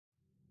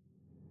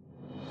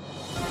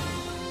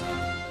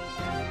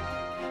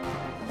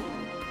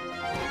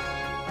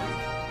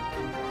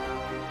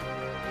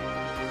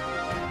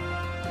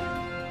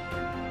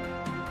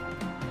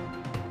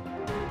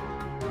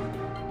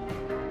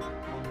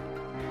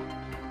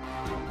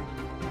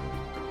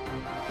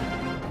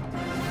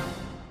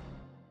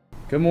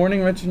Good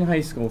morning, Richland High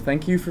School.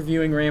 Thank you for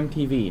viewing RAM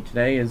TV.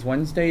 Today is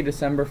Wednesday,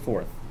 December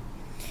 4th.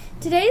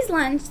 Today's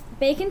lunch,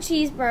 bacon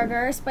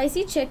cheeseburger,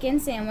 spicy chicken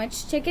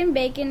sandwich, chicken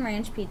bacon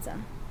ranch pizza.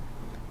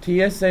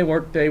 TSA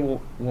Workday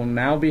will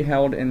now be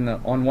held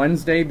on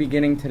Wednesday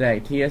beginning today.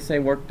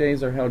 TSA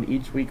Workdays are held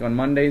each week on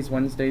Mondays,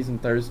 Wednesdays,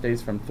 and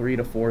Thursdays from 3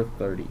 to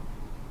 4:30.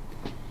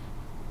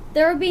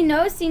 There will be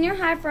no senior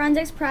high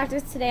forensics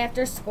practice today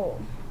after school.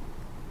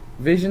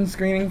 Vision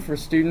screening for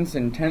students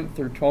in 10th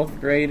through 12th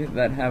grade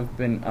that have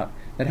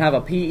a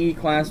PE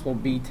class will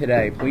be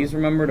today. Please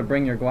remember to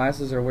bring your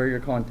glasses or wear your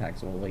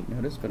contacts. A little late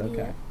notice, but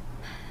okay. Yeah.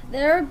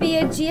 There will be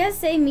a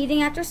GSA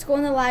meeting after school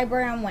in the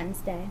library on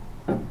Wednesday.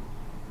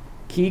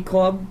 Key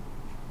Club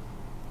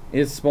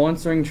is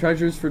sponsoring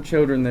Treasures for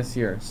Children this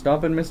year.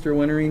 Stop in Mr.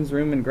 Wintering's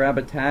room and grab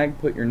a tag,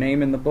 put your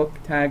name in the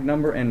book, tag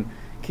number, and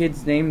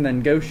kid's name, then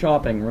go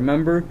shopping.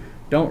 Remember,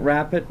 don't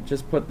wrap it,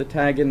 just put the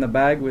tag in the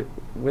bag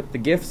with the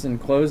gifts and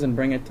clothes and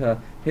bring it to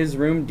his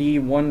room,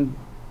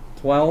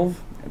 D112.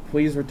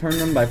 Please return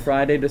them by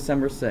Friday,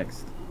 December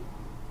 6th.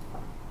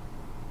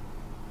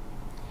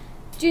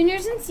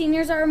 Juniors and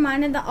seniors are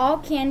reminded that all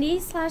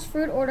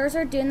candy/fruit orders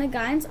are due in the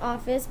guidance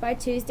office by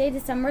Tuesday,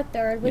 December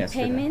 3rd, with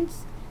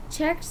payments.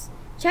 Checks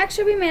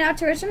should be made out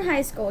to Richland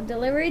High School.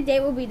 Delivery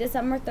date will be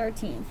December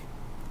 13th.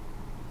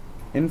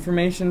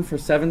 Information for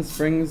Seven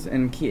Springs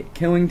and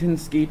Killington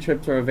ski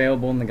trips are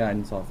available in the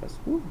guidance office.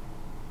 Woo.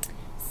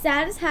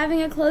 SAD is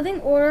having a clothing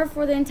order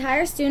for the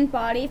entire student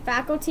body,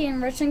 faculty,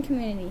 and Richland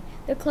community.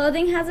 The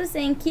clothing has a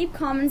saying, "Keep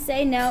calm and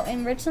say no,"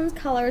 in Richland's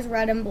colors,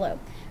 red and blue.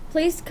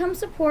 Please come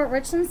support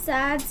Richland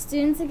SAD,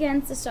 Students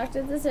Against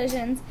Destructive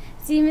Decisions.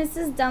 See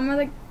Mrs.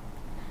 Dunn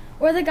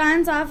or the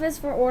guidance office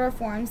for order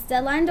forms.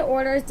 Deadline to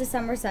order is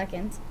December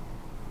 2nd.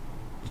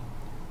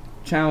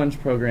 Challenge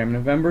Program,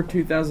 November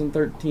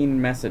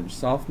 2013 message.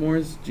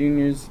 Sophomores,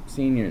 juniors,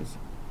 seniors.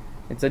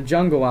 It's a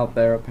jungle out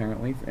there,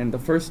 apparently, and the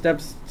first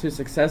steps to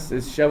success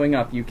is showing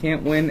up. You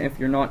can't win if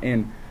you're not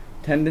in.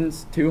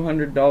 Attendance,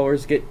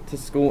 $200. Get to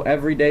school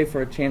every day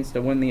for a chance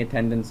to win the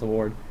attendance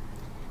award.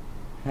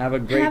 Have a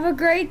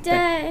great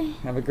day.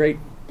 Have a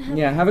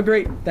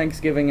great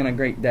Thanksgiving and a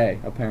great day,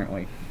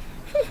 apparently.